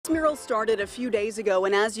This mural started a few days ago,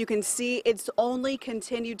 and as you can see, it's only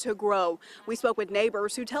continued to grow. We spoke with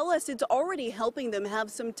neighbors who tell us it's already helping them have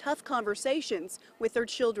some tough conversations with their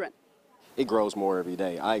children. It grows more every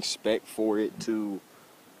day. I expect for it to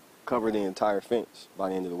cover the entire fence by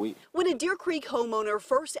the end of the week. When a Deer Creek homeowner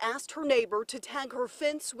first asked her neighbor to tag her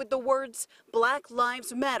fence with the words "Black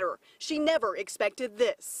Lives Matter," she never expected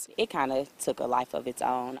this. It kind of took a life of its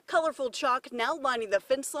own. Colorful chalk now lining the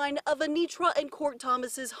fence line of Anitra and Court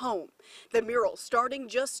Thomas's home. The mural starting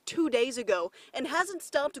just 2 days ago and hasn't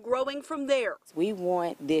stopped growing from there. We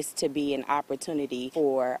want this to be an opportunity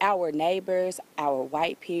for our neighbors, our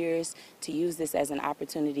white peers, to use this as an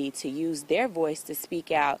opportunity to use their voice to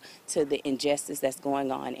speak out to the injustice that's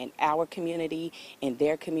going on in our community, in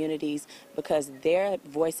their communities, because their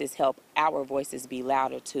voices help our voices be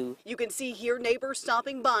louder too. You can see here neighbors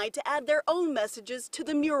stopping by to add their own messages to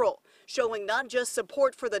the mural, showing not just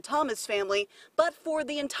support for the Thomas family, but for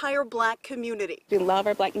the entire Black community. We love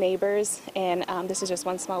our Black neighbors, and this is just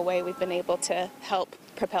one small way we've been able to help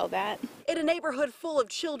propel that. In a neighborhood full of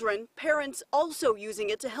children, parents also using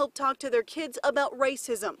it to help talk to their kids about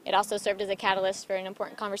racism. It also served as a catalyst for an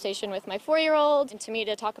important conversation with my 4-year-old, and to me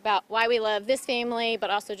to talk about why we love this family, but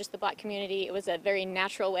also just the Black community. It was a very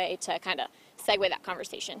natural way to kind of segue that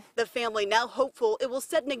conversation. The family now hopeful it will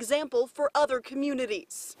set an example for other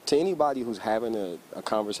communities. To anybody who's having a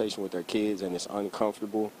conversation with their kids and it's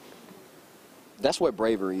uncomfortable, that's what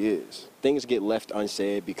bravery is. Things get left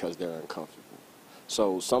unsaid because they're uncomfortable.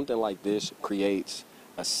 So something like this creates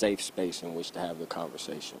a safe space in which to have the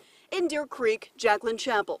conversation. In Deer Creek, Jacqueline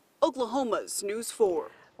Chappell, Oklahoma's News 4.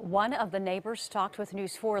 One of the neighbors talked with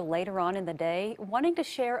News 4 later on in the day, wanting to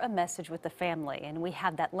share a message with the family, and we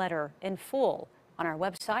have that letter in full on our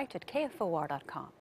website at KFOR.com.